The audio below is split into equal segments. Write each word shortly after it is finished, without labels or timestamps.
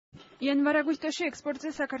იანვარ-აგვისტოში ექსპორტზე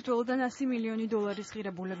საქართველოდან 100 მილიონი დოლარის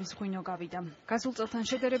ღირებულების ღვინო გავიდა. გასულ წელთან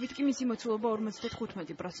შედარებით კი მისი მოცულობა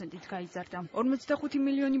 55%-ით გაიზარდა. 45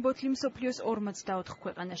 მილიონი ბოთლი მსოფლიოს 54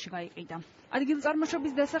 ქვეყანაში გაიყიდა.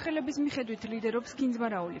 ადგილწარმოშობის დასახელების მიხედვით ლიდერობს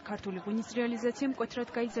კინძმარაული. ქართული ღვინის რეალიზაცია მკვეთრად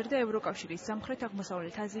გაიზარდა ევროკავშირის,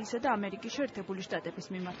 სამხრეთ-აღმოსავლეთ აზიისა და ამერიკის შეერთებული შტატების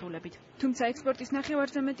მიმართულებით. თუმცა ექსპორტის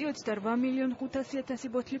ნახევარზე მეტი 28 მილიონ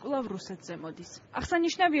 500.000 ბოთლი კვლავ რუსეთზე მოდის.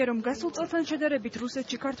 აღსანიშნავია, რომ გასულ წელთან შედარებით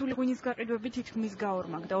რუსეთში ქართული ღვინის გაყიდვები თითქმის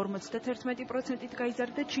გაორმაგდა, 51%-ით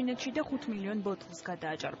გაიზარდა ჩინეთში და 5 მილიონ ბოთლს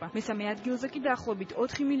გადააჭარბა. მესამე ადგილზე კი დაახლოებით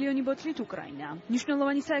 4 მილიონი ბოთლით უკრაინაა.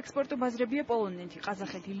 მნიშვნელოვანი საექსპორტო ბაზრებია პოლონეთი,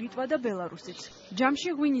 ყაზახეთი, ლიტვა და ბელარუსიც. ჯამში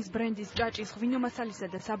ღვინის ბრენდის ჭაჭის, ღვინომასალისა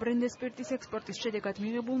და საბრენდე სპირტის ექსპორტის შედეგად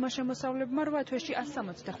მიღებულმა შემოსავლებმა 8 თვეში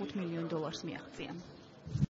 165 მილიონ დოლარს მიაღწია.